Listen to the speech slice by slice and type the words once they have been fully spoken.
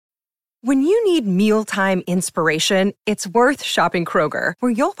When you need mealtime inspiration, it's worth shopping Kroger,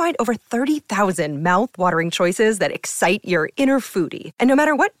 where you'll find over 30,000 mouth-watering choices that excite your inner foodie. And no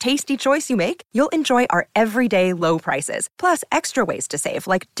matter what tasty choice you make, you'll enjoy our everyday low prices, plus extra ways to save,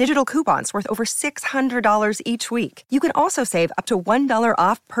 like digital coupons worth over $600 each week. You can also save up to $1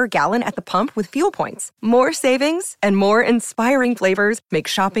 off per gallon at the pump with fuel points. More savings and more inspiring flavors make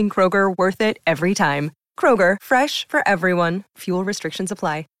shopping Kroger worth it every time. Kroger, fresh for everyone. Fuel restrictions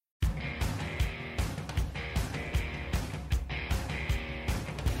apply.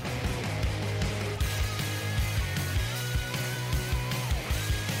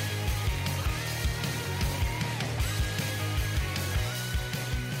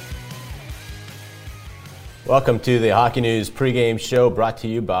 Welcome to the Hockey News pregame show brought to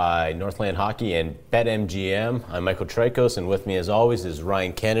you by Northland Hockey and BetMGM. I'm Michael Trikos, and with me as always is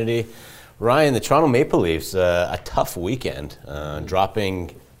Ryan Kennedy. Ryan, the Toronto Maple Leafs, a tough weekend,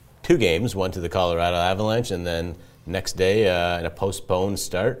 dropping 2 games, one to the Colorado Avalanche, and then next day in a postponed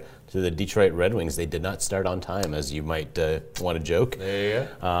start to the Detroit Red Wings. They did not start on time, as you might want to joke. There you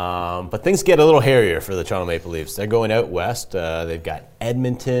go. But things get a little hairier for the Toronto Maple Leafs. They're going out west. They've got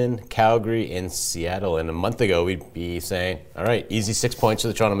Edmonton, Calgary, and Seattle. And a month ago, we'd be saying, all right, easy 6 points for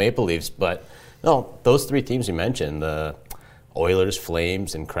the Toronto Maple Leafs. But no, those 3 teams you mentioned, the Oilers,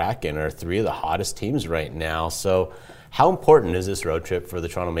 Flames, and Kraken, are 3 of the hottest teams right now. So how important is this road trip for the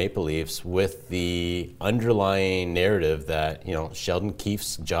Toronto Maple Leafs with the underlying narrative that, you know, Sheldon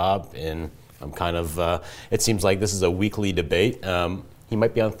Keefe's job, and I'm kind of, it seems like this is a weekly debate, he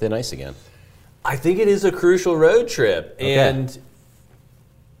might be on thin ice again? I think it is a crucial road trip. Okay. And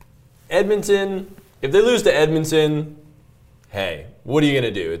Edmonton, if they lose to Edmonton, hey, what are you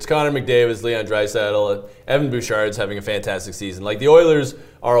going to do? It's Connor McDavid, Leon Draisaitl, Evan Bouchard's having a fantastic season. Like, the Oilers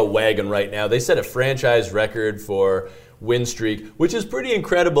are a wagon right now. They set a franchise record for win streak, which is pretty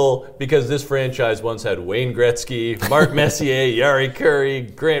incredible because this franchise once had Wayne Gretzky, Mark Messier, Yari Curry,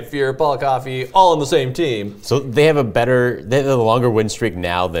 Grant Fuhr, Paul Coffey, all on the same team. So they have a longer win streak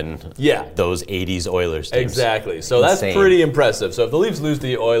now than those 80s Oilers teams. Exactly. So Insane. That's pretty impressive. So if the Leafs lose to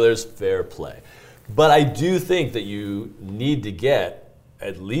the Oilers, fair play. But I do think that you need to get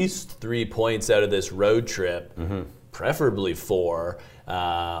at least 3 points out of this road trip, preferably 4.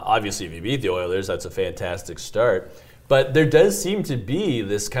 Obviously, if you beat the Oilers, that's a fantastic start. But there does seem to be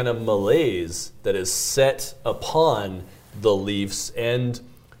this kind of malaise that is set upon the Leafs. And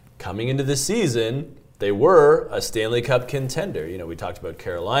coming into the season, they were a Stanley Cup contender. You know, we talked about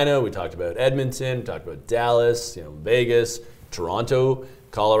Carolina, we talked about Edmonton, we talked about Dallas, Vegas, Toronto,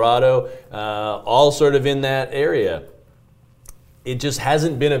 Colorado, all sort of in that area. It just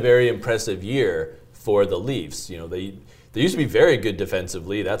hasn't been a very impressive year for the Leafs. They used to be very good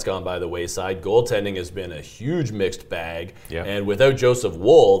defensively. That's gone by the wayside. Goaltending has been a huge mixed bag. Yeah. And without Joseph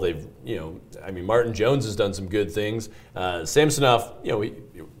Woll, Martin Jones has done some good things. Samsonov,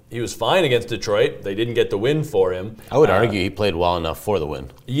 he was fine against Detroit. They didn't get the win for him. I would argue he played well enough for the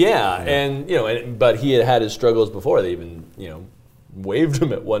win. Yeah, but he had his struggles before. They even, waived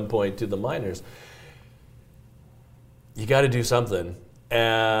him at one point to the minors. You got to do something.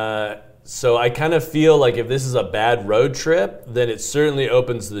 So I kind of feel like if this is a bad road trip, then it certainly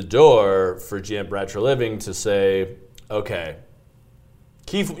opens the door for GM Brad Treliving to say, okay,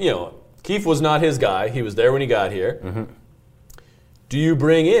 Keefe was not his guy. He was there when he got here. Mm-hmm. Do you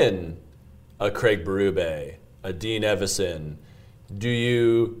bring in a Craig Berube, a Dean Evison? Do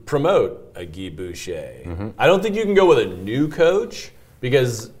you promote a Guy Boucher? Mm-hmm. I don't think you can go with a new coach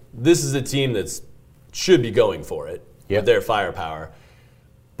because this is a team that should be going for it with their firepower.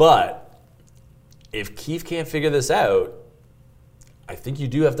 But if Keefe can't figure this out, I think you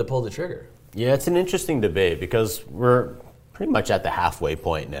do have to pull the trigger. Yeah, it's an interesting debate because we're pretty much at the halfway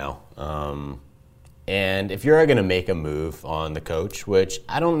point now. And if you're going to make a move on the coach, which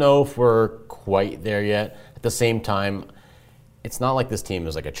I don't know if we're quite there yet, at the same time, it's not like this team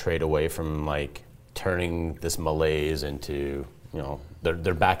is like a trade away from like turning this malaise into,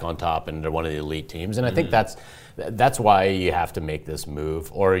 they're back on top and they're one of the elite teams. And I think that's why you have to make this move,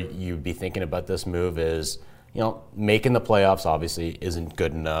 or you'd be thinking about this move is, making the playoffs obviously isn't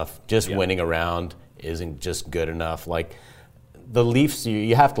good enough. Just winning a round isn't just good enough. Like the Leafs,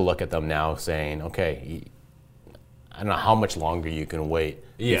 you have to look at them now saying, okay, I don't know how much longer you can wait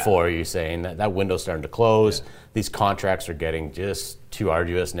before you're saying that window's starting to close. Yeah. These contracts are getting just too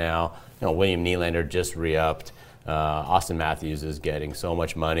arduous now. William Nylander just re-upped. Austin Matthews is getting so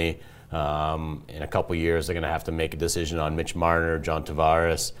much money. In a couple years, they're going to have to make a decision on Mitch Marner, John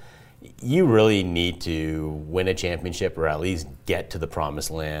Tavares. You really need to win a championship or at least get to the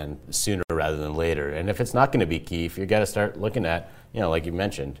promised land sooner rather than later. And if it's not going to be Keefe, you've got to start looking at like you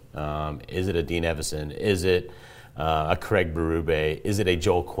mentioned, is it a Dean Evison? Is it a Craig Berube? Is it a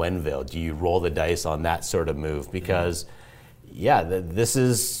Joel Quenneville? Do you roll the dice on that sort of move? Because, this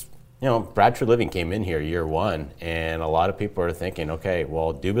is, Brad Treliving came in here year one, and a lot of people are thinking, okay,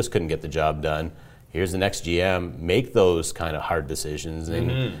 well, Dubas couldn't get the job done. Here's the next GM. Make those kind of hard decisions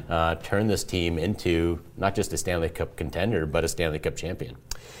and turn this team into not just a Stanley Cup contender, but a Stanley Cup champion.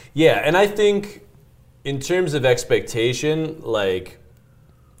 Yeah, and I think in terms of expectation, like,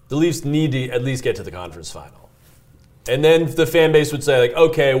 the Leafs need to at least get to the conference final. And then the fan base would say, like,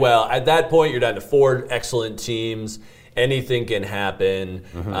 okay, well, at that point, you're down to 4 excellent teams. Anything can happen.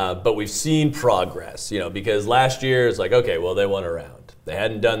 But we've seen progress, because last year it's like, okay, well, they won a round. They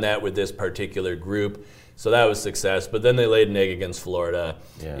hadn't done that with this particular group, so that was success. But then they laid an egg against Florida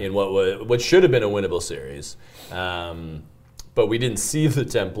in what should have been a winnable series. But we didn't see the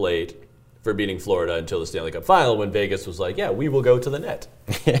template for beating Florida until the Stanley Cup final, when Vegas was like, we will go to the net.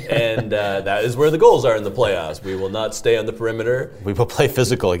 And that is where the goals are in the playoffs. We will not stay on the perimeter. We will play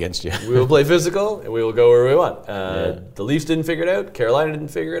physical against you. We will play physical, and we will go where we want. The Leafs didn't figure it out. Carolina didn't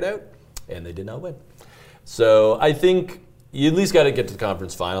figure it out. And they did not win. So I think you at least got to get to the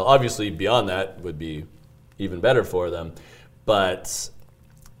conference final. Obviously, beyond that would be even better for them. But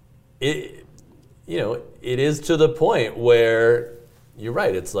it is to the point where you're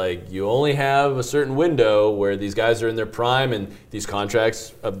right. It's like you only have a certain window where these guys are in their prime, and these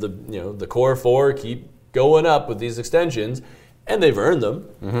contracts of the core 4 keep going up with these extensions, and they've earned them.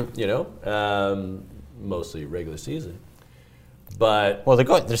 Mostly regular season. But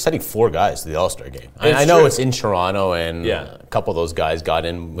they're sending 4 guys to the All-Star game. I know it's in Toronto, and a couple of those guys got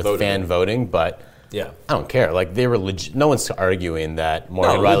in with fan voting, but I don't care. Like, they were legit. No one's arguing that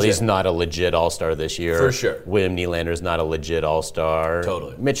Morgan Rielly's not a legit All-Star this year. For sure. William Nylander's not a legit All-Star.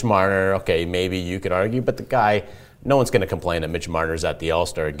 Totally. Mitch Marner, okay, maybe you could argue, but the guy, no one's going to complain that Mitch Marner's at the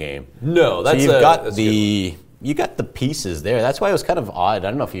All-Star game. No, that's you got the pieces there. That's why it was kind of odd. I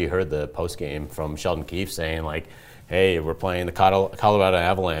don't know if you heard the post game from Sheldon Keefe saying, like, hey, we're playing the Colorado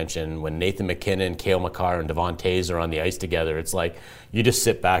Avalanche, and when Nathan McKinnon, Cale Makar, and Devon Toews are on the ice together, it's like you just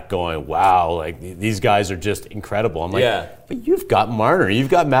sit back going, wow, like these guys are just incredible. I'm like, but you've got Marner, you've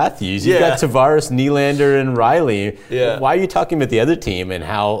got Matthews, you've got Tavares, Nylander, and Rielly. Yeah. Why are you talking about the other team and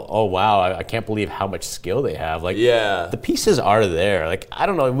how, oh, wow, I can't believe how much skill they have. Like, the pieces are there. Like, I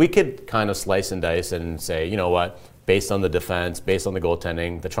don't know, we could kind of slice and dice and say, you know what, based on the defense, based on the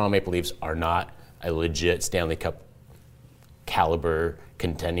goaltending, the Toronto Maple Leafs are not a legit Stanley Cup caliber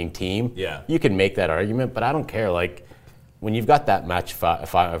contending team. You can make that argument, but I don't care. Like, when you've got that much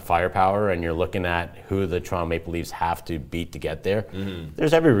firepower and you're looking at who the Toronto Maple Leafs have to beat to get there,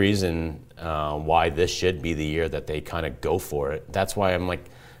 there's every reason why this should be the year that they kind of go for it. That's why I'm like,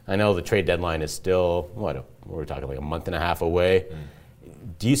 I know the trade deadline is still, we're talking like a month and a half away.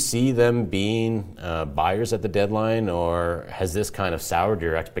 Do you see them being buyers at the deadline, or has this kind of soured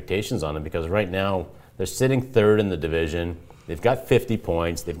your expectations on them? Because right now they're sitting 3rd in the division. They've got 50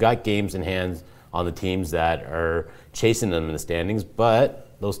 points. They've got games in hand on the teams that are chasing them in the standings, but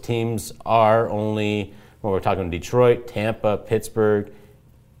those teams are only, we're talking Detroit, Tampa, Pittsburgh,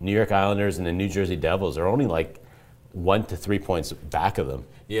 New York Islanders, and the New Jersey Devils are only like 1 to 3 points back of them.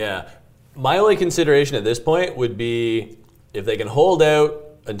 Yeah. My only consideration at this point would be if they can hold out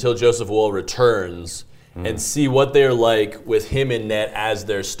until Joseph Woll returns and see what they're like with him in net as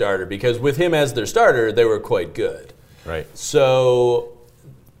their starter. Because with him as their starter, they were quite good. Right. So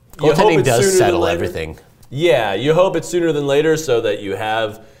goaltending does settle everything. Yeah, you hope it's sooner than later so that you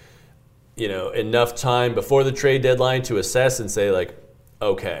have, enough time before the trade deadline to assess and say, like,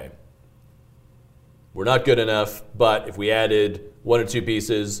 okay, we're not good enough, but if we added 1 or 2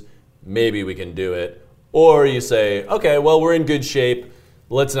 pieces, maybe we can do it. Or you say, okay, well, we're in good shape.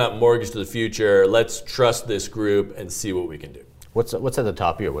 Let's not mortgage to the future. Let's trust this group and see what we can do. What's at the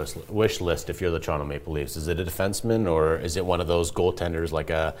top of your wish list if you're the Toronto Maple Leafs? Is it a defenseman, or is it one of those goaltenders like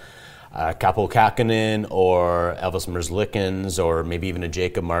a Kaapo Kähkönen or Elvis Merzlikins, or maybe even a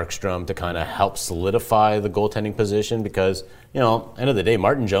Jacob Markstrom to kind of help solidify the goaltending position? Because, end of the day,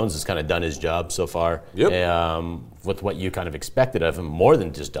 Martin Jones has kind of done his job so far. With what you kind of expected of him, more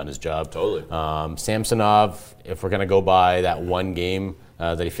than just done his job. Totally. Samsonov, if we're going to go by that one game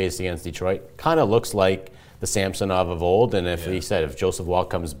that he faced against Detroit, kind of looks like the Samsonov of old. And if if Joseph Woll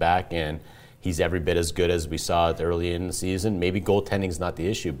comes back and he's every bit as good as we saw early in the season, maybe goaltending's not the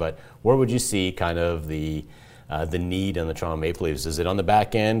issue. But where would you see kind of the need on the Toronto Maple Leafs? Is it on the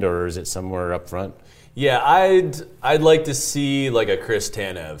back end, or is it somewhere up front? Yeah, I'd like to see like a Chris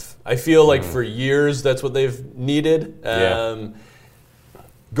Tanev. I feel like for years that's what they've needed.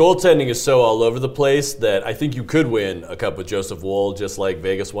 Goaltending is so all over the place that I think you could win a cup with Joseph Woll, just like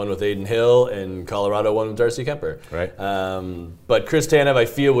Vegas won with Aiden Hill and Colorado won with Darcy Kemper. Right. But Chris Tanev, I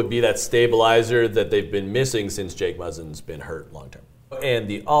feel, would be that stabilizer that they've been missing since Jake Muzzin's been hurt long term. And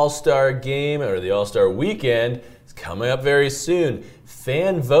the All-Star game, or the All-Star weekend, is coming up very soon.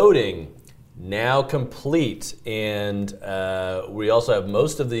 Fan voting now complete, and we also have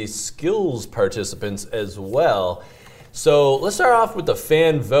most of the skills participants as well. So let's start off with the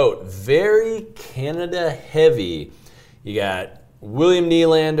fan vote. Very Canada heavy. You got William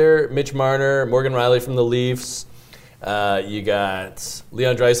Nylander, Mitch Marner, Morgan Rielly from the Leafs. You got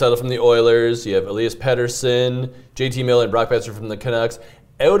Leon Draisaitl from the Oilers. You have Elias Pettersson, JT Miller, and Brock Besser from the Canucks.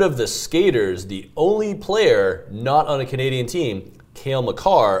 Out of the skaters, the only player not on a Canadian team, Cale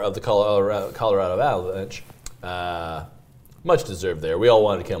Makar of the Colorado Avalanche. Much deserved there. We all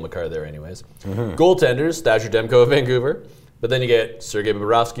wanted Cale Makar there anyways. Goaltenders, Thatcher Demko of Vancouver. But then you get Sergei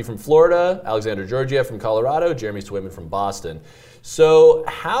Bobrovsky from Florida, Alexander Georgiev from Colorado, Jeremy Swayman from Boston. So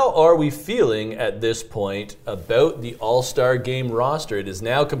how are we feeling at this point about the All-Star Game roster? It is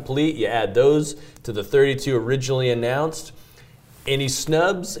now complete. You add those to the 32 originally announced. Any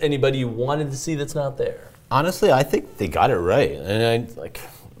snubs? Anybody you wanted to see that's not there? Honestly, I think they got it right. And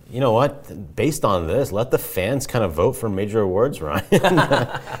you know what? Based on this, let the fans kind of vote for major awards, Ryan.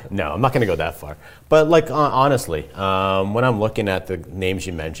 No, I'm not going to go that far. But honestly, when I'm looking at the names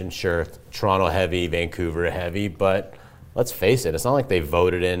you mentioned, sure, Toronto heavy, Vancouver heavy, but let's face it, it's not like they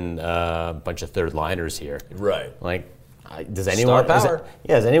voted in a bunch of third-liners here. Right. Does anyone? Star power.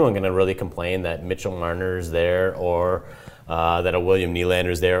 Is anyone going to really complain that Mitchell Marner's there or that a William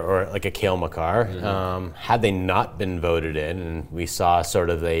Nylander's there or like a Cale Makar? Had they not been voted in, and we saw sort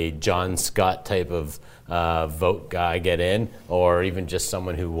of a John Scott type of vote guy get in, or even just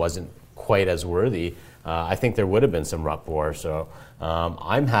someone who wasn't quite as worthy, I think there would have been some uproar. So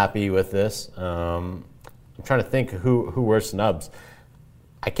I'm happy with this. I'm trying to think who were snubs.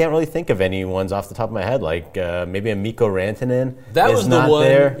 I can't really think of any ones off the top of my head. Maybe a Mikko Rantanen. That was not the one.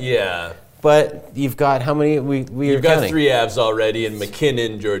 There. Yeah. But you've got how many? You've got three Avs already, and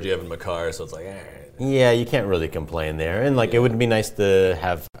McKinnon, Georgiev, and Makar. So it's like, yeah, you can't really complain there. And it would be nice to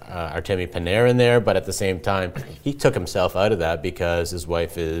have Artemi Panarin there, but at the same time, he took himself out of that because his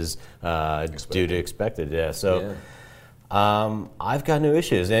wife is due to expected. Yeah. So. Yeah. I've got no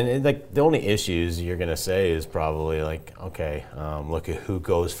issues, and the only issues you're gonna say is probably look at who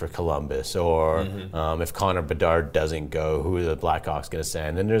goes for Columbus, or if Connor Bedard doesn't go, who are the Blackhawks gonna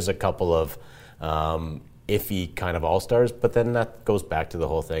send? And there's a couple of iffy kind of all-stars, but then that goes back to the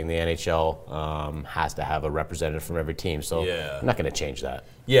whole thing. The NHL has to have a representative from every team, so I'm not gonna change that.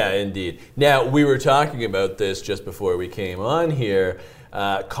 Yeah, indeed. Now, we were talking about this just before we came on here.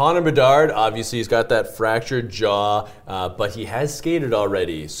 Connor Bedard, obviously, he's got that fractured jaw, but he has skated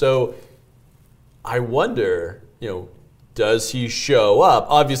already. So I wonder, does he show up?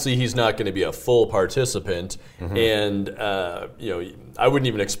 Obviously, he's not going to be a full participant, and I wouldn't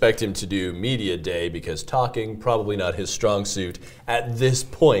even expect him to do media day because talking probably not his strong suit at this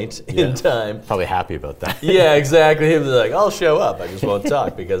point in time. Probably happy about that. Yeah, exactly. He'll be like, I'll show up. I just won't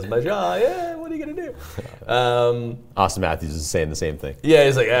talk because of my jaw. Yeah, what are you going to do? Austin Matthews is saying the same thing. Yeah,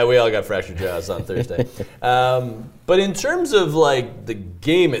 he's like, we all got fractured jaws on Thursday. But in terms of the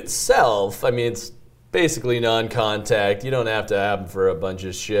game itself, I mean, it's basically non-contact. You don't have to have him for a bunch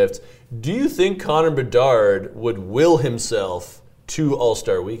of shifts. Do you think Connor Bedard would will himself to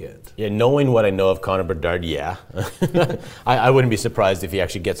All-Star Weekend? Yeah, knowing what I know of Connor Bedard, yeah. I wouldn't be surprised if he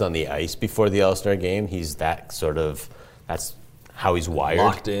actually gets on the ice before the All-Star game. He's that's how he's wired.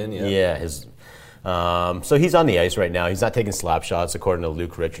 Locked in, yeah. Yeah, so he's on the ice right now. He's not taking slap shots, according to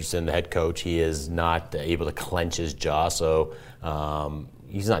Luke Richardson, the head coach. He is not able to clench his jaw, so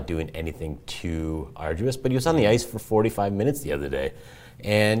he's not doing anything too arduous. But he was on the ice for 45 minutes the other day.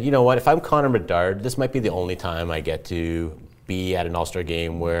 And you know what? If I'm Connor Bedard, this might be the only time I get to be at an All-Star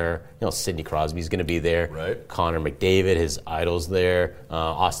game where Sidney Crosby's going to be there, right? Connor McDavid, his idol's there,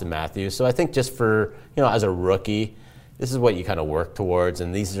 Austin Matthews. So I think just for as a rookie, this is what you kind of work towards,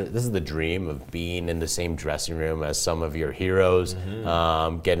 and this is the dream of being in the same dressing room as some of your heroes,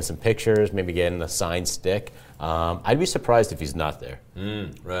 getting some pictures, maybe getting a signed stick. I'd be surprised if he's not there.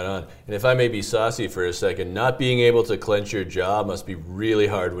 Right on. And if I may be saucy for a second, not being able to clench your jaw must be really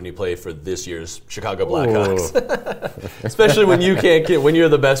hard when you play for this year's Chicago Blackhawks. Especially when when you're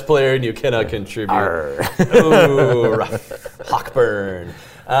the best player and you cannot contribute. Ooh, rough. Hawkburn.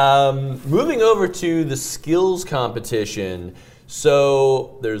 Moving over to the skills competition.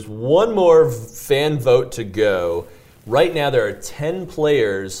 So there's one more fan vote to go. Right now there are 10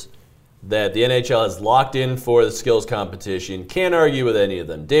 players that the NHL has locked in for the skills competition. Can't argue with any of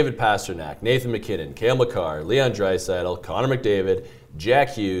them. David Pastrnak, Nathan MacKinnon, Cale Makar, Leon Draisaitl, Connor McDavid, Jack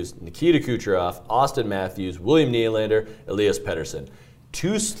Hughes, Nikita Kucherov, Austin Matthews, William Nylander, Elias Pettersson.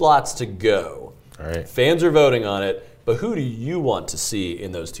 2 slots to go. All right. Fans are voting on it, but who do you want to see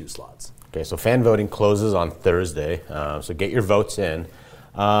in those 2 slots? Okay, so fan voting closes on Thursday, so get your votes in.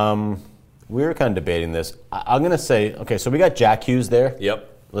 We were kind of debating this. I'm going to say, okay, so we got Jack Hughes there. Yep.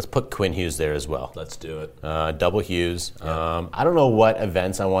 Let's put Quinn Hughes there as well. Let's do it. Double Hughes. Yep. I don't know what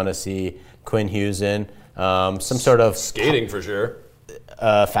events I want to see Quinn Hughes in. Some sort of... Skating for sure.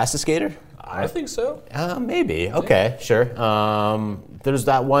 Fastest skater? I think so. Maybe. Okay, sure. There's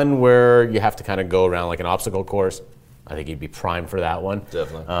that one where you have to kind of go around like an obstacle course. I think he'd be primed for that one.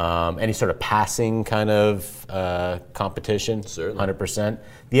 Definitely. Any sort of passing kind of competition? Certainly. 100%.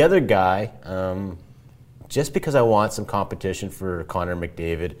 The other guy, just because I want some competition for Connor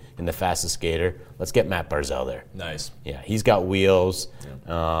McDavid in the fastest skater, let's get Matt Barzal there. Nice. Yeah, he's got wheels.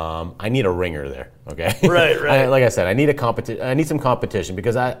 Yeah. I need a ringer there. Okay. Right. Like I said, I need some competition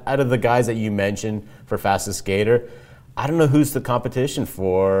because out of the guys that you mentioned for fastest skater, I don't know who's the competition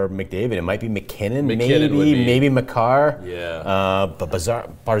for McDavid. It might be McKinnon maybe Makar. Yeah. But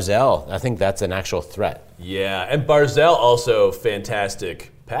Barzal, I think that's an actual threat. Yeah, and Barzal also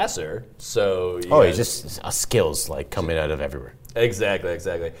fantastic passer. So he's just skills like coming out of everywhere.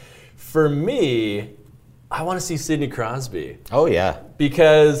 Exactly. For me, I want to see Sidney Crosby. Oh yeah.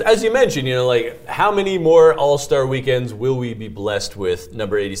 Because as you mentioned, like how many more All-Star weekends will we be blessed with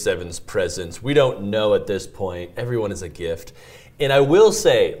number 87's presence? We don't know at this point. Everyone is a gift. And I will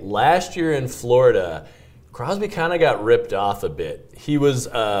say, last year in Florida, Crosby kind of got ripped off a bit. He was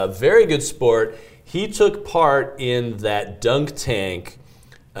a very good sport. He took part in that dunk tank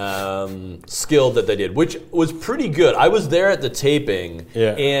skill that they did, which was pretty good. I was there at the taping,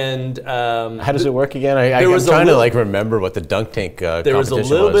 and how does it work again? I'm trying to remember what the dunk tank there was a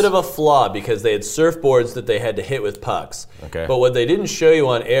little bit of a flaw because they had surfboards that they had to hit with pucks. Okay. But what they didn't show you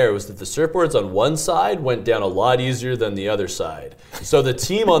on air was that the surfboards on one side went down a lot easier than the other side. So the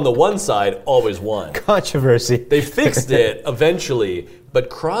team on the one side always won. Controversy. They fixed it eventually, but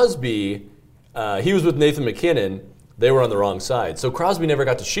Crosby, he was with Nathan MacKinnon. They were on the wrong side. So Crosby never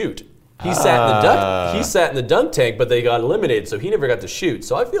got to shoot. He sat in the dunk tank, but they got eliminated, so he never got to shoot.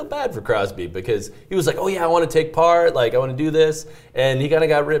 So I feel bad for Crosby because he was like, oh yeah, I want to take part, I want to do this, and he kind of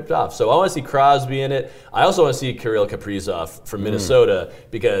got ripped off. So I want to see Crosby in it. I also want to see Kirill Kaprizov from Minnesota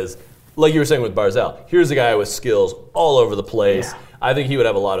because, like you were saying with Barzal, here's a guy with skills all over the place. Yeah. I think he would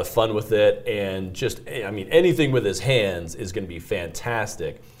have a lot of fun with it, and anything with his hands is going to be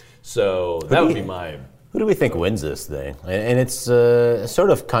fantastic. So that would be my... Who do we think wins this thing? And it's sort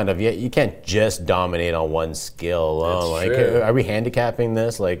of kind of, you can't just dominate on one skill alone. True. Are we handicapping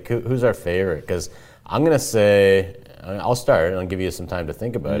this? Who's our favorite? Because I'm going to say, I'll start and I'll give you some time to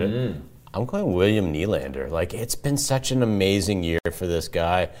think about it. I'm going William Nylander. It's been such an amazing year for this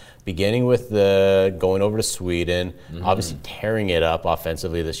guy, beginning with going over to Sweden, obviously tearing it up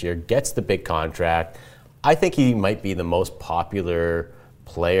offensively this year, gets the big contract. I think he might be the most popular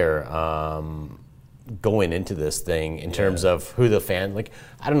player going into this thing in terms of who the fan,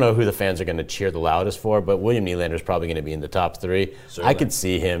 I don't know who the fans are going to cheer the loudest for, but William Nylander is probably going to be in the top 3. Certainly. I could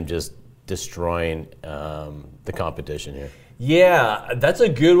see him just destroying the competition here. Yeah, that's a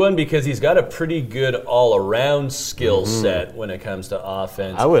good one because he's got a pretty good all-around skill set when it comes to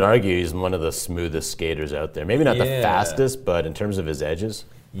offense. I would argue he's one of the smoothest skaters out there. Maybe not the fastest, but in terms of his edges.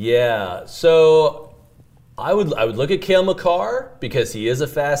 Yeah, so... I would look at Cale Makar because he is a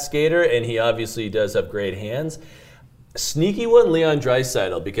fast skater and he obviously does have great hands. Sneaky one, Leon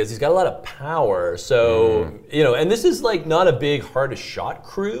Draisaitl, because he's got a lot of power. So, and this is not a big hardest shot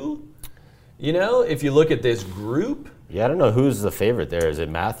crew. If you look at this group. Yeah, I don't know who's the favorite there. Is it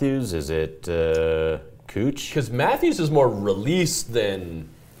Matthews? Is it Cooch? Because Matthews is more release than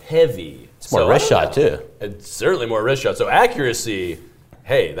heavy. It's more wrist shot too. It's certainly more wrist shot. So accuracy,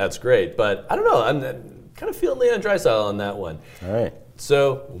 hey, that's great. But I don't know. I'm kind of feeling Leon Draisaitl on that one. All right.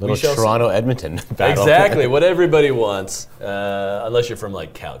 So little Toronto-Edmonton battle. Exactly, what everybody wants, unless you're from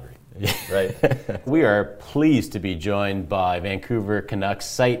Calgary, right? We are pleased to be joined by Vancouver Canucks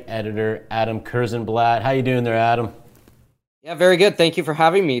site editor Adam Kurzenblatt. How you doing there, Adam? Yeah, very good. Thank you for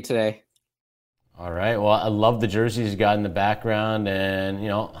having me today. All right. Well, I love the jerseys you got in the background, and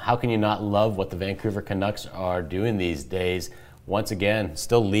how can you not love what the Vancouver Canucks are doing these days? Once again,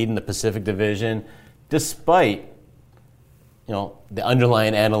 still leading the Pacific Division. Despite, the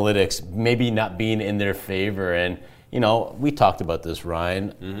underlying analytics maybe not being in their favor. And, we talked about this,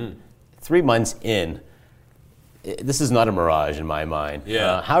 Ryan. 3 months in, this is not a mirage in my mind.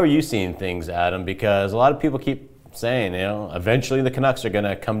 Yeah. How are you seeing things, Adam? Because a lot of people keep saying, eventually the Canucks are going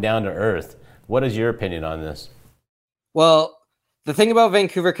to come down to earth. What is your opinion on this? Well, the thing about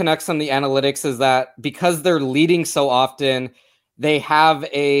Vancouver Canucks on the analytics is that because they're leading so often, they have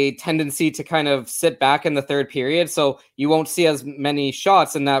a tendency to kind of sit back in the third period. So you won't see as many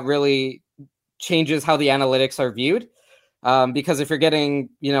shots, and that really changes how the analytics are viewed. Because if you're getting,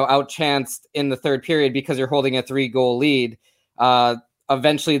 outchanced in the third period because you're holding a 3-goal lead,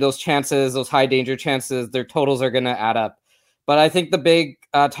 eventually those chances, those high danger chances, their totals are going to add up. But I think the big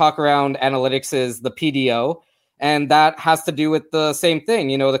talk around analytics is the PDO. And that has to do with the same thing.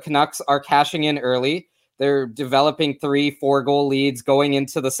 The Canucks are cashing in early. They're developing 3-4 goal leads going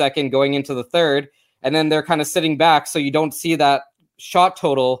into the second, going into the third. And then they're kind of sitting back. So you don't see that shot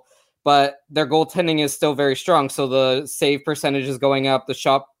total, but their goaltending is still very strong. So the save percentage is going up.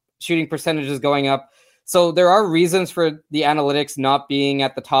 The shooting percentage is going up. So there are reasons for the analytics not being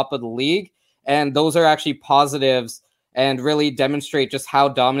at the top of the league. And those are actually positives and really demonstrate just how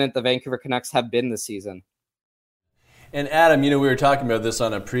dominant the Vancouver Canucks have been this season. And Adam, we were talking about this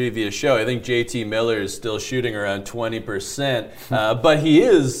on a previous show. I think JT Miller is still shooting around 20%, but he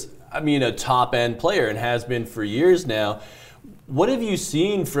is, a top-end player and has been for years now. What have you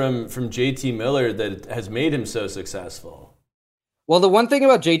seen from JT Miller that has made him so successful? Well, the one thing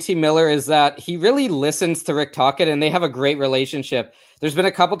about JT Miller is that he really listens to Rick Tocchet, and they have a great relationship. There's been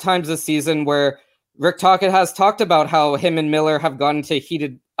a couple times this season where Rick Tocchet has talked about how him and Miller have gone into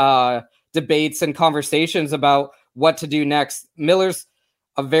heated debates and conversations about what to do next. Miller's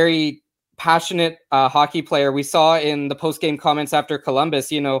a very passionate hockey player. We saw in the post-game comments after Columbus,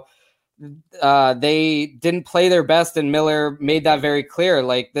 they didn't play their best, and Miller made that very clear.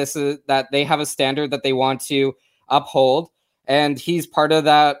 Like, this is that they have a standard that they want to uphold, and he's part of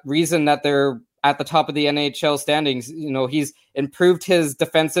that reason that they're at the top of the NHL standings. He's improved his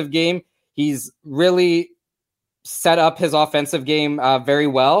defensive game. He's really set up his offensive game very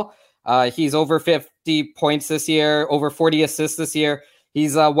well. He's over 50 points this year, over 40 assists this year.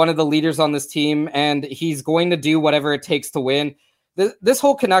 He's one of the leaders on this team, and he's going to do whatever it takes to win. This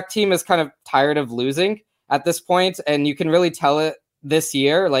whole Canuck team is kind of tired of losing at this point, and you can really tell it this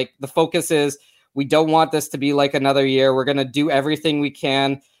year. Like, the focus is, we don't want this to be like another year. We're going to do everything we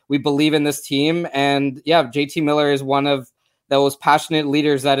can. We believe in this team, and JT Miller is one of those passionate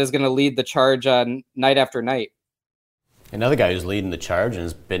leaders that is going to lead the charge night after night. Another guy who's leading the charge and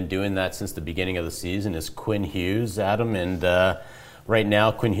has been doing that since the beginning of the season is Quinn Hughes, Adam. And right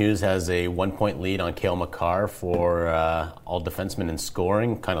now, Quinn Hughes has a 1-point lead on Cale Makar for all defensemen in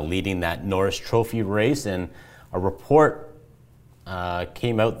scoring, kind of leading that Norris Trophy race. And a report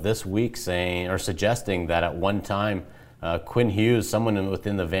came out this week suggesting that at one time, Quinn Hughes, someone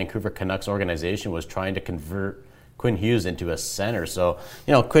within the Vancouver Canucks organization, was trying to convert Quinn Hughes into a center. So,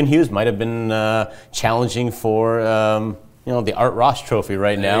 Quinn Hughes might have been challenging for, the Art Ross Trophy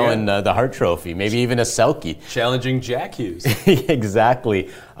right now and the Hart Trophy, maybe even a Selke. Challenging Jack Hughes.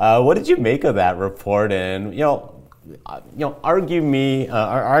 Exactly. What did you make of that report? And,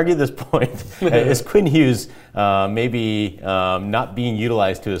 argue this point. Is Quinn Hughes maybe not being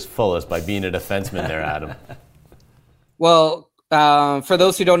utilized to his fullest by being a defenseman there, Adam? Well, for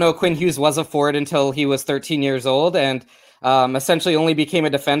those who don't know, Quinn Hughes was a forward until he was 13 years old, and essentially only became a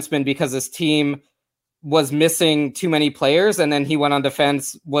defenseman because his team was missing too many players. And then he went on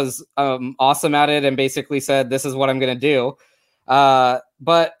defense, was awesome at it, and basically said, "This is what I'm going to do."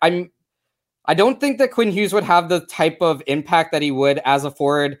 But I don't think that Quinn Hughes would have the type of impact that he would as a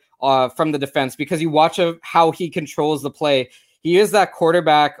forward from the defense, because you watch how he controls the play. He is that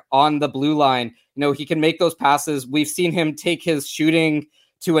quarterback on the blue line. He can make those passes. We've seen him take his shooting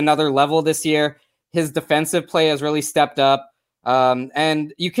to another level this year. His defensive play has really stepped up.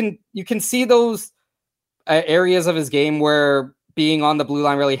 And you can see those areas of his game where being on the blue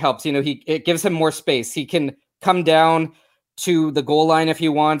line really helps. It gives him more space. He can come down to the goal line if he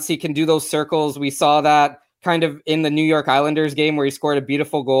wants. He can do those circles. We saw that kind of in the New York Islanders game where he scored a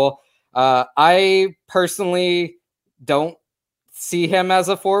beautiful goal. I personally don't see him as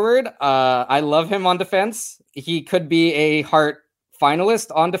a forward. I love him on defense. He could be a Hart finalist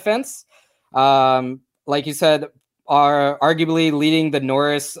on defense. Like you said, are arguably leading the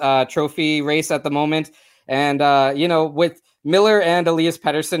Norris Trophy race at the moment. And, with Miller and Elias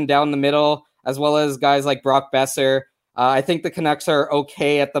Pettersson down the middle, as well as guys like Brock Besser, I think the Canucks are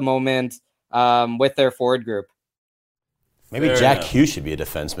okay at the moment with their forward group. Maybe Jack Hughes should be a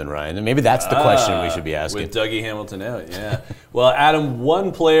defenseman, Ryan. And maybe that's the question we should be asking. With Dougie Hamilton out, yeah. Well, Adam,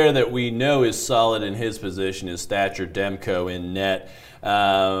 one player that we know is solid in his position is Thatcher Demko in net.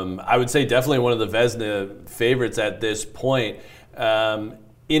 I would say definitely one of the Vezina favorites at this point.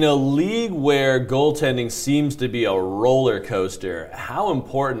 In a league where goaltending seems to be a roller coaster, how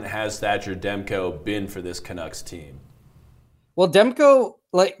important has Thatcher Demko been for this Canucks team? Well, Demko,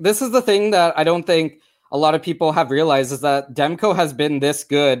 this is the thing that I don't think a lot of people have realized, is that Demko has been this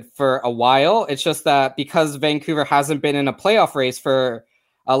good for a while. It's just that because Vancouver hasn't been in a playoff race for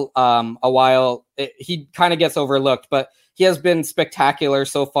a while, he kind of gets overlooked. But he has been spectacular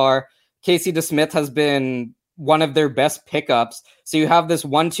so far. Casey DeSmith has been one of their best pickups. So you have this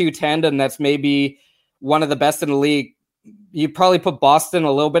 1-2 tandem that's maybe one of the best in the league. You probably put Boston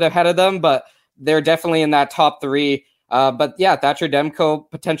a little bit ahead of them, but they're definitely in that top three. But yeah, Thatcher Demko,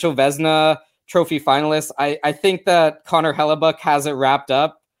 potential Vezina Trophy finalist. I think that Connor Hellebuck has it wrapped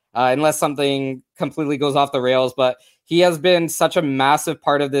up, unless something completely goes off the rails. But he has been such a massive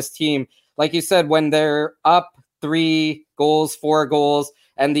part of this team. Like you said, when they're up 3 goals, 4 goals,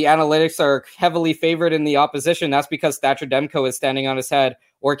 and the analytics are heavily favored in the opposition, that's because Thatcher Demko is standing on his head,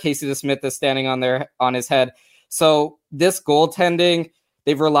 or Casey DeSmith is standing on his head. So this goaltending,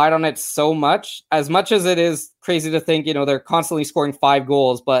 they've relied on it so much. As much as it is crazy to think, they're constantly scoring 5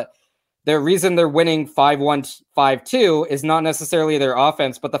 goals, but the reason they're winning 5-1, 5-2 is not necessarily their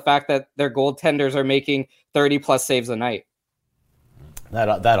offense, but the fact that their goaltenders are making 30-plus saves a night.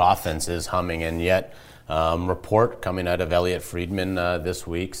 That offense is humming, and yet report coming out of Elliot Friedman this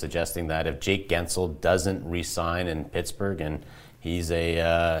week suggesting that if Jake Gensel doesn't re-sign in Pittsburgh and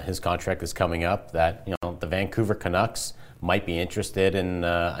his contract is coming up, that the Vancouver Canucks might be interested in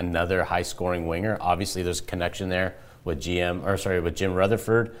another high-scoring winger. Obviously, there's a connection there with Jim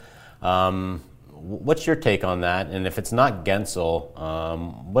Rutherford. What's your take on that? And if it's not Gensel,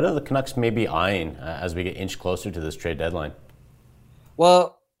 what are the Canucks maybe eyeing as we get inch closer to this trade deadline?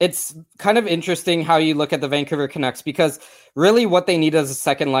 Well, it's kind of interesting how you look at the Vancouver Canucks, because really what they need is a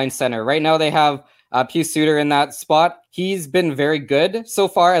second line center. Right now they have Pius Suter in that spot. He's been very good so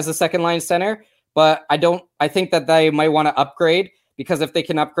far as a second line center, but I think that they might want to upgrade, because if they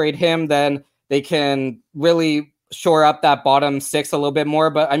can upgrade him, then they can really shore up that bottom 6 a little bit more.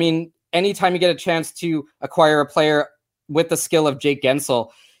 But I mean, anytime you get a chance to acquire a player with the skill of Jake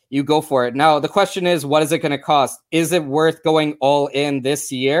Gensel, you go for it. Now, the question is, what is it going to cost? Is it worth going all in this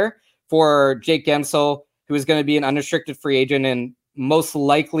year for Jake Gensel, who is going to be an unrestricted free agent and most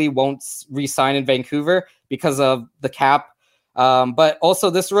likely won't re-sign in Vancouver because of the cap? But also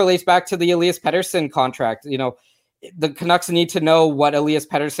this relates back to the Elias Pettersson contract. The Canucks need to know what Elias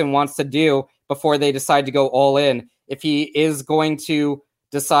Pettersson wants to do before they decide to go all in. If he is going to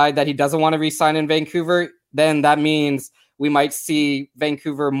decide that he doesn't want to re-sign in Vancouver, then that means we might see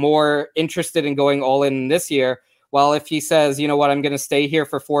Vancouver more interested in going all in this year. While if he says, I'm going to stay here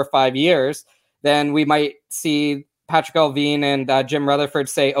for 4 or 5 years, then we might see Patrick Allvin and Jim Rutherford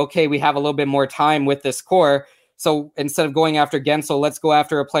say, okay, we have a little bit more time with this core. So instead of going after Gensel, let's go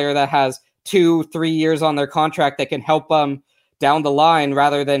after a player that has 2-3 years on their contract that can help them down the line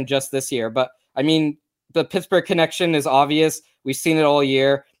rather than just this year. But I mean, the Pittsburgh connection is obvious. We've seen it all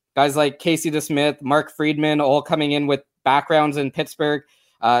year. Guys like Casey DeSmith, Mark Friedman, all coming in with backgrounds in Pittsburgh.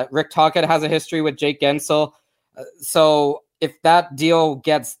 Rick Tocchet has a history with Jake Gensel. So if that deal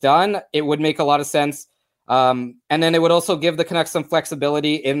gets done, it would make a lot of sense. And then it would also give the Canucks some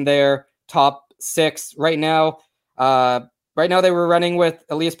flexibility in their top 6 right now. Right now they were running with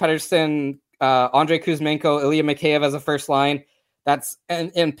Elias Pettersson, Andrei Kuzmenko, Ilya Mikheyev as a first line. That's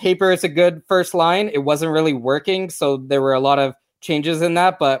in paper, it's a good first line. It wasn't really working, so there were a lot of changes in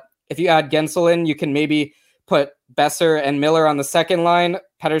that. But if you add Gensel in, you can maybe put Besser and Miller on the second line,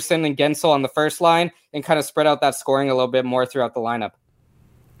 Pettersson and Gensel on the first line, and kind of spread out that scoring a little bit more throughout the lineup.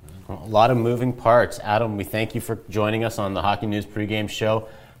 A lot of moving parts. Adam, we thank you for joining us on the Hockey News pregame show.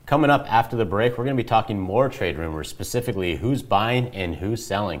 Coming up after the break, we're going to be talking more trade rumors, specifically who's buying and who's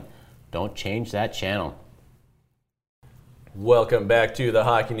selling. Don't change that channel. Welcome back to the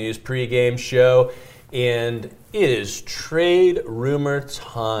Hockey News pregame show, and it is trade rumor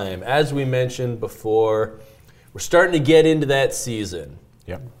time. As we mentioned before, we're starting to get into that season.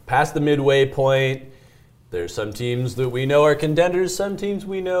 Yep. Past the midway point, there's some teams that we know are contenders, some teams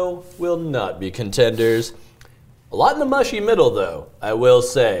we know will not be contenders. A lot in the mushy middle, though, I will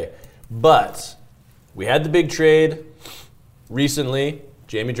say. But we had the big trade recently,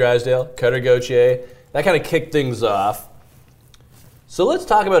 Jamie Drysdale, Cutter Gauthier. That kind of kicked things off. So let's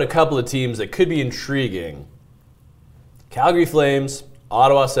talk about a couple of teams that could be intriguing. Calgary Flames,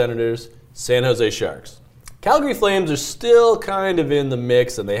 Ottawa Senators, San Jose Sharks. Calgary Flames are still kind of in the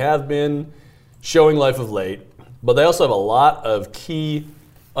mix, and they have been showing life of late. But they also have a lot of key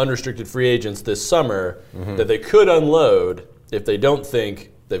unrestricted free agents this summer that they could unload if they don't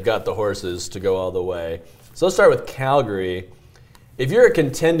think they've got the horses to go all the way. So let's start with Calgary. If you're a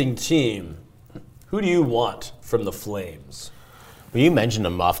contending team, who do you want from the Flames? Well, you mentioned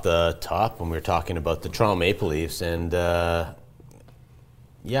them off the top when we were talking about the Toronto Maple Leafs, and I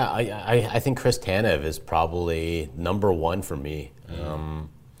think Chris Tanev is probably number one for me.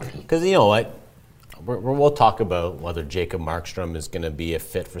 Because you know what? We'll talk about whether Jacob Markstrom is going to be a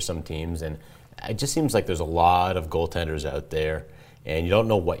fit for some teams, and it just seems like there's a lot of goaltenders out there, and you don't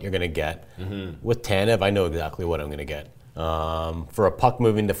know what you're going to get. With Tanev, I know exactly what I'm going to get. For a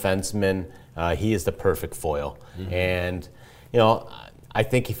puck-moving defenseman, he is the perfect foil. And, you know, I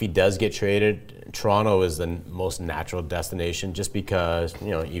think if he does get traded, Toronto is the most natural destination just because, you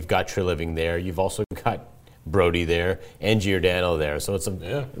know, you've got Treliving there. You've also got Brody there and Giordano there. So it's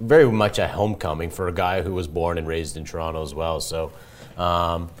very much a homecoming for a guy who was born and raised in Toronto as well. So,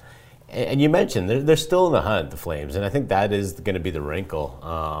 and you mentioned they're still in the hunt, the Flames, and I think that is going to be the wrinkle.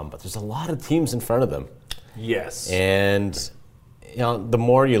 But there's a lot of teams in front of them. Yes. And, you know, the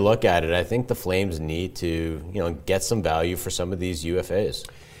more you look at it, I think the Flames need to, you know, get some value for some of these UFAs.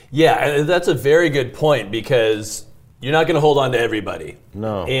 Yeah, that's a very good point because you're not going to hold on to everybody.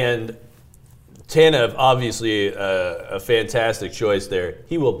 No. And Tanev, obviously a fantastic choice there.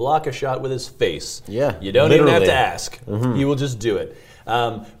 He will block a shot with his face. Yeah, you don't literally even have to ask. He will just do it.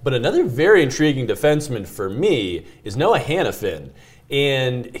 But another very intriguing defenseman for me is Noah Hannafin.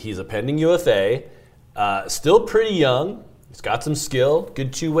 And he's a pending UFA, still pretty young. He's got some skill,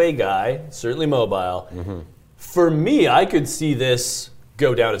 good two-way guy, certainly mobile. For me, I could see this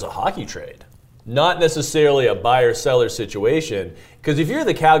go down as a hockey trade, not necessarily a buyer-seller situation. Because if you're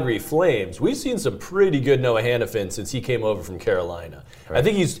the Calgary Flames, we've seen some pretty good Noah Hannafin since he came over from Carolina. Right. I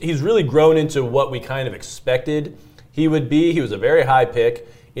think he's really grown into what we kind of expected he would be. He was a very high pick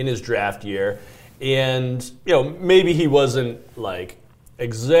in his draft year. And, you know, maybe he wasn't like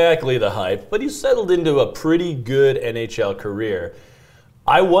exactly the hype, but he's settled into a pretty good NHL career.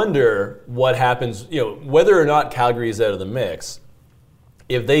 I wonder what happens, you know, whether or not Calgary is out of the mix,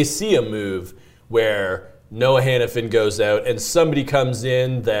 if they see a move where Noah Hannafin goes out and somebody comes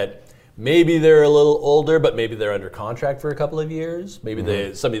in that maybe they're a little older, but maybe they're under contract for a couple of years,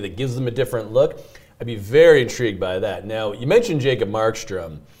 maybe somebody that gives them a different look. I'd be very intrigued by that. Now, you mentioned Jacob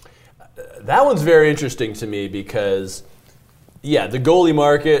Markstrom. That one's very interesting to me because, yeah, the goalie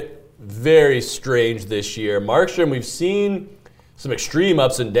market, very strange this year. Markstrom, we've seen some extreme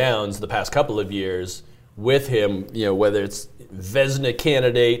ups and downs the past couple of years with him, you know, whether it's Vezina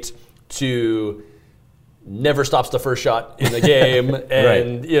candidate to never stops the first shot in the game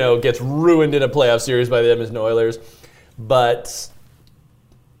and, you know, gets ruined in a playoff series by the Edmonton Oilers. But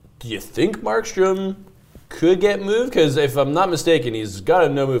do you think Markstrom could get moved? Because if I'm not mistaken, he's got a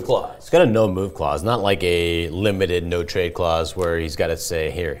no-move clause. He's got a no-move clause, not like a limited no-trade clause where he's got to say,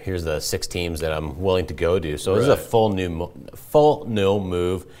 here's the 6 teams that I'm willing to go to. So this is a full no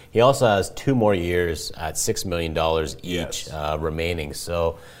move. He also has 2 more years at $6 million each remaining.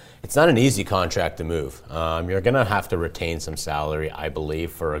 So it's not an easy contract to move. You're going to have to retain some salary, I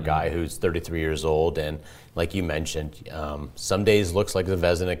believe, for a guy who's 33 years old. And like you mentioned, some days looks like the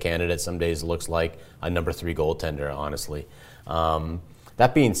Vezina candidate, some days looks like a number 3 goaltender, honestly.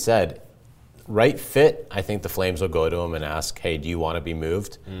 That being said, right fit, I think the Flames will go to him and ask, hey, do you want to be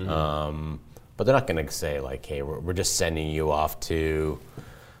moved? But they're not going to say, like, hey, we're just sending you off to,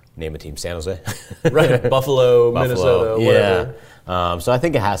 name a team, San Jose? Right, Buffalo, Minnesota, whatever. So I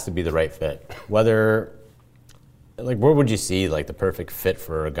think it has to be the right fit. Whether, like, where would you see, like, the perfect fit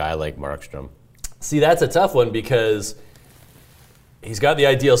for a guy like Markstrom? See, that's a tough one because he's got the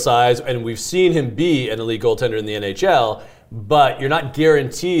ideal size, and we've seen him be an elite goaltender in the NHL, but you're not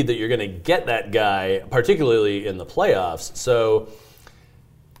guaranteed that you're going to get that guy, particularly in the playoffs. So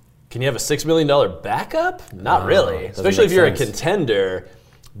can you have a $6 million backup? Not really, especially if you're a contender.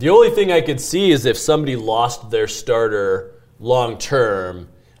 The only thing I could see is if somebody lost their starter long term.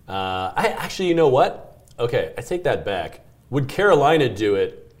 Actually, you know what? Okay, I take that back. Would Carolina do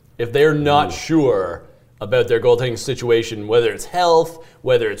it if they're not sure about their goaltending situation, whether it's health,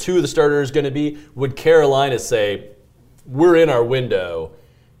 whether it's who the starter is going to be? Would Carolina say, we're in our window,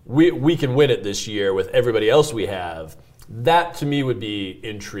 we can win it this year with everybody else we have? That, to me, would be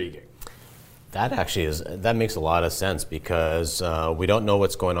intriguing. That makes a lot of sense because we don't know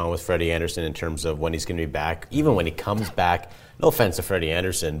what's going on with Freddie Anderson in terms of when he's going to be back. Even when he comes back, no offense to Freddie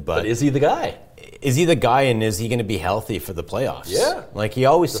Anderson, but is he the guy? is he the guy, and is he going to be healthy for the playoffs? Yeah. Like, he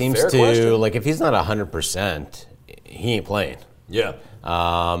always seems to, question. like, if he's not 100%, he ain't playing. Yeah.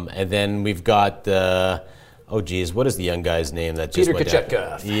 And then we've got, what is the young guy's name that just Peter went down?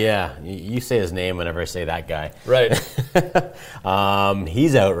 Kochetkov. Yeah, you say his name whenever I say that guy. Right.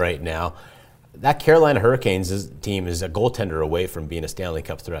 He's out right now. That Carolina Hurricanes team is a goaltender away from being a Stanley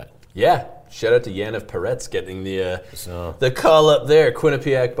Cup threat. Yeah. Shout out to Yaniv Peretz getting the call up there.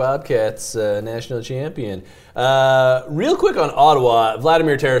 Quinnipiac Bobcats, national champion. Real quick on Ottawa,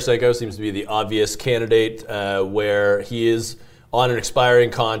 Vladimir Tarasenko seems to be the obvious candidate where he is on an expiring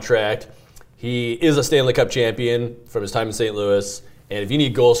contract. He is a Stanley Cup champion from his time in St. Louis. And if you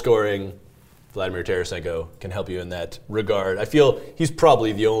need goal scoring, Vladimir Tarasenko can help you in that regard. I feel he's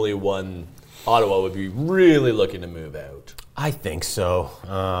probably the only one Ottawa would be really looking to move out. I think so.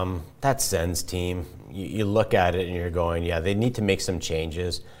 That Sens team, you look at it and you're going, yeah, they need to make some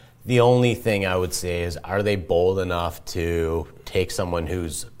changes. The only thing I would say is, are they bold enough to take someone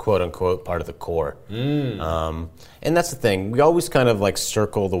who's quote-unquote part of the core? And that's the thing. We always kind of like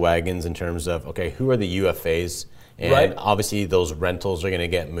circle the wagons in terms of, okay, who are the UFAs? And obviously those rentals are going to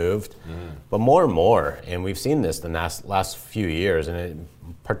get moved. But more and more, and we've seen this the last few years, and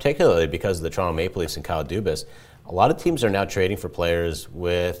particularly because of the Toronto Maple Leafs and Kyle Dubas, a lot of teams are now trading for players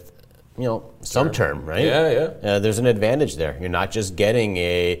with, some term, right? Yeah. There's an advantage there. You're not just getting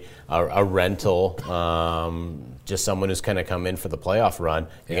a rental, just someone who's kind of come in for the playoff run.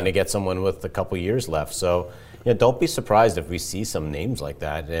 You're going to get someone with a couple years left. So, don't be surprised if we see some names like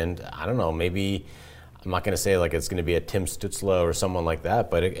that. And I don't know, maybe I'm not going to say like it's going to be a Tim Stützle or someone like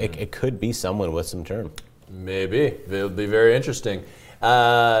that, but it could be someone with some term. Maybe. It'll be very interesting.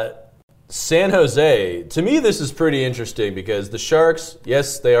 San Jose, to me this is pretty interesting because the Sharks,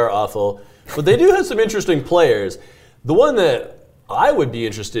 yes, they are awful, but they do have some interesting players. The one that I would be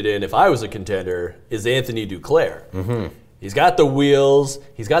interested in if I was a contender is Anthony Duclair. He's got the wheels.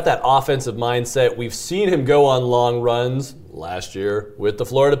 He's got that offensive mindset. We've seen him go on long runs last year with the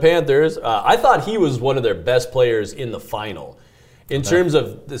Florida Panthers. I thought he was one of their best players in the final. In terms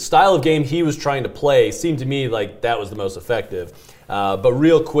of the style of game he was trying to play, seemed to me like that was the most effective. But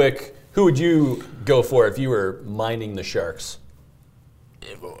real quick, who would you go for if you were minding the Sharks?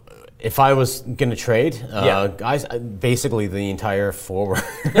 If I was going to trade, guys, basically the entire forward.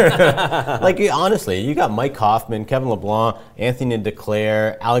 Like, honestly, you got Mike Hoffman, Kevin LeBlanc, Anthony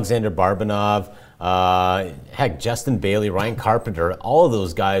Duclair, Alexander Barbanov, heck, Justin Bailey, Ryan Carpenter. All of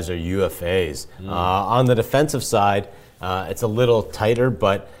those guys are UFAs. On the defensive side, it's a little tighter,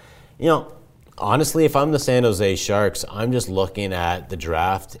 but, honestly, if I'm the San Jose Sharks, I'm just looking at the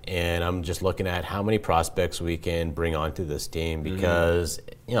draft and I'm just looking at how many prospects we can bring onto this team because,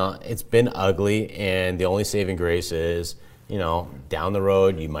 it's been ugly, and the only saving grace is, down the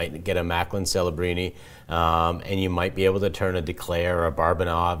road you might get a Macklin Celebrini, and you might be able to turn a Duclair or a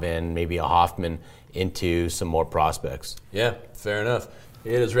Barbanov and maybe a Hoffman into some more prospects. Yeah, fair enough.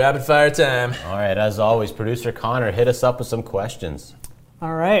 It is rapid fire time. All right, as always, producer Connor, hit us up with some questions.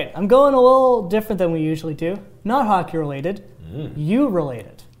 All right, I'm going a little different than we usually do. Not hockey related, you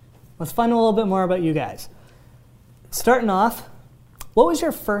related. Let's find a little bit more about you guys. Starting off, what was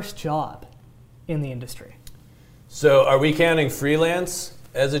your first job in the industry? So are we counting freelance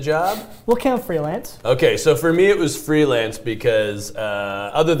as a job? We'll count freelance. Okay, so for me it was freelance because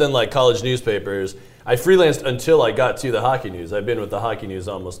other than like college newspapers, I freelanced until I got to the hockey news. I've been with the hockey news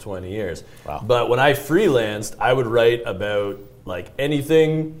almost 20 years. Wow. But when I freelanced, I would write about like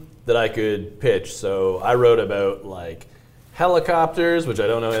anything that I could pitch. So I wrote about like helicopters, which I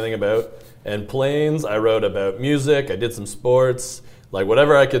don't know anything about, and planes. I wrote about music. I did some sports. Like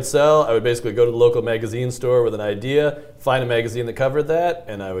whatever I could sell, I would basically go to the local magazine store with an idea, find a magazine that covered that,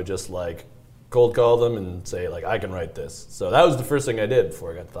 and I would just like cold call them and say like, I can write this. So that was the first thing I did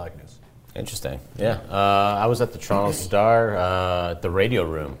before I got to the hockey news. Interesting. Yeah. I was at the Toronto Star, at the radio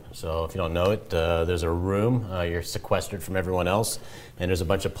room. So if you don't know it, there's a room. You're sequestered from everyone else. And there's a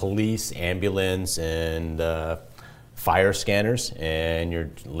bunch of police, ambulance, and fire scanners. And you're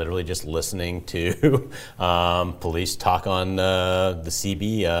literally just listening to police talk on the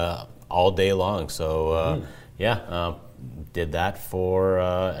CB all day long. So, did that for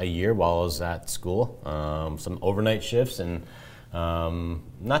a year while I was at school. Some overnight shifts and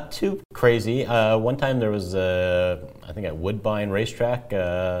not too crazy. One time there was, I think at Woodbine Racetrack,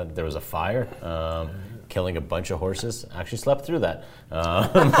 there was a fire, killing a bunch of horses. I actually slept through that.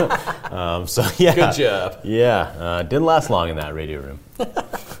 So yeah. Good job. Yeah, didn't last long in that radio room.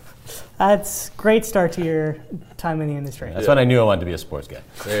 That's a great start to your time in the industry. That's when I knew I wanted to be a sports guy.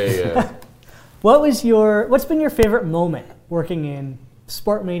 There you go. What's been your favorite moment working in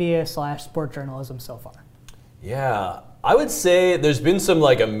sport media / sport journalism so far? Yeah, I would say there's been some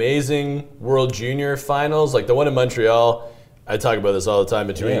like amazing World Junior finals, like the one in Montreal. I talk about this all the time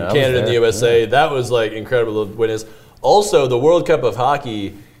between Canada and the USA. Yeah. That was like incredible to witness. Also, the World Cup of Hockey,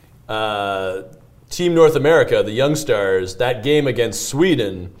 Team North America, the Young Stars, that game against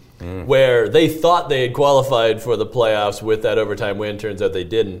Sweden, where they thought they had qualified for the playoffs with that overtime win. Turns out they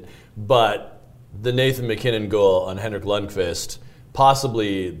didn't. But the Nathan McKinnon goal on Henrik Lundqvist,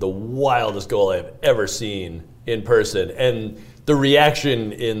 possibly the wildest goal I've ever seen in person. And the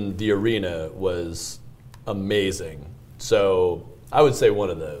reaction in the arena was amazing. So I would say one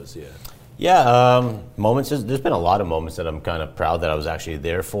of those, yeah. Yeah, moments. There's been a lot of moments that I'm kind of proud that I was actually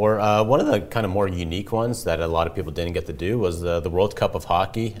there for. One of the kind of more unique ones that a lot of people didn't get to do was the World Cup of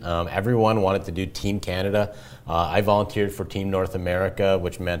Hockey. Everyone wanted to do Team Canada. I volunteered for Team North America,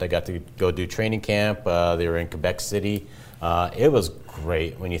 which meant I got to go do training camp. They were in Quebec City. It was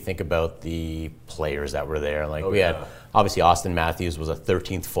great when you think about the players that were there. Like we had, obviously, Austin Matthews was a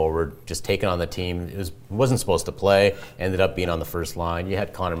 13th forward, just taking on the team. Wasn't supposed to play, ended up being on the first line. You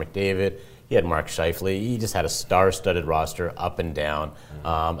had Connor McDavid. You had Mark Scheifele. You just had a star-studded roster up and down.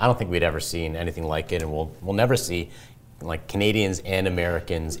 I don't think we'd ever seen anything like it, and we'll never see like Canadians and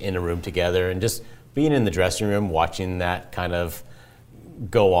Americans in a room together. And just being in the dressing room, watching that kind of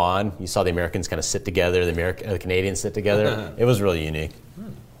go on. You saw the Americans kind of sit together, the Canadians sit together. It was really unique.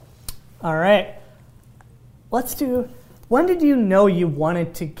 All right. When did you know you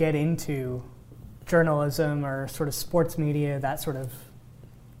wanted to get into journalism or sort of sports media, that sort of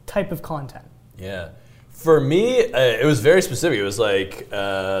type of content? Yeah. For me, it was very specific. It was like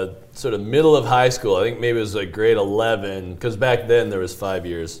sort of middle of high school. I think maybe it was like grade 11, because back then there was 5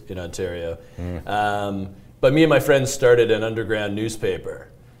 years in Ontario. But me and my friends started an underground newspaper.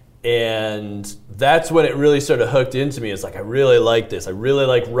 And that's when it really sort of hooked into me. It's like, I really like this. I really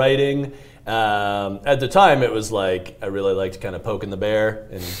like writing. At the time, it was like I really liked kind of poking the bear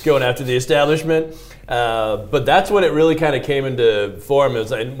and going after the establishment. But that's when it really kind of came into form. It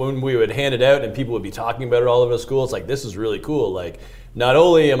was like when we would hand it out and people would be talking about it all over the school. It's like, this is really cool. Like, not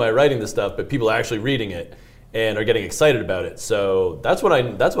only am I writing this stuff, but people are actually reading it and are getting excited about it. So that's what I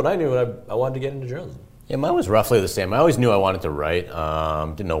knew when I wanted to get into journalism. Yeah, mine was roughly the same. I always knew I wanted to write.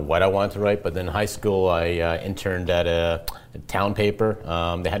 Didn't know what I wanted to write, but then in high school I interned at a town paper.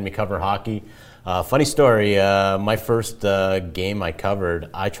 They had me cover hockey. Funny story, my first game I covered,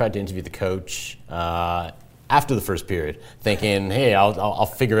 I tried to interview the coach after the first period, thinking, hey, I'll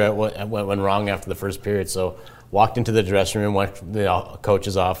figure out what went wrong after the first period. So walked into the dressing room, went to the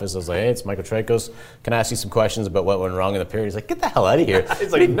coach's office. I was like, hey, it's Michael Trykos. Can I ask you some questions about what went wrong in the period? He's like, get the hell out of here.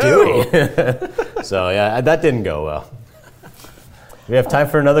 He's like, no. So, yeah, that didn't go well. Do we have time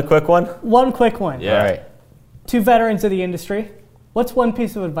for another quick one? One quick one. Yeah. All right. Two veterans of the industry. What's one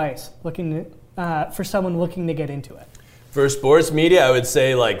piece of advice for someone looking to get into it? For sports media, I would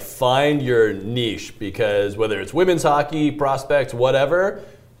say like find your niche, because whether it's women's hockey, prospects, whatever,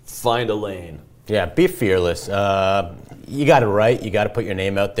 find a lane. Yeah, be fearless. You got to write. You got to put your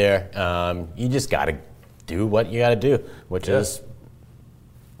name out there. You just got to do what you got to do, which is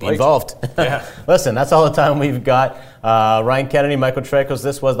be involved. Yeah. Listen, that's all the time we've got. Ryan Kennedy, Michael Trykos,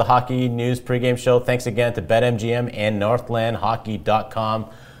 this was the Hockey News pregame show. Thanks again to BetMGM and NorthlandHockey.com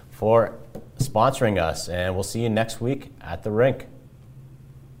for sponsoring us, and we'll see you next week at the rink.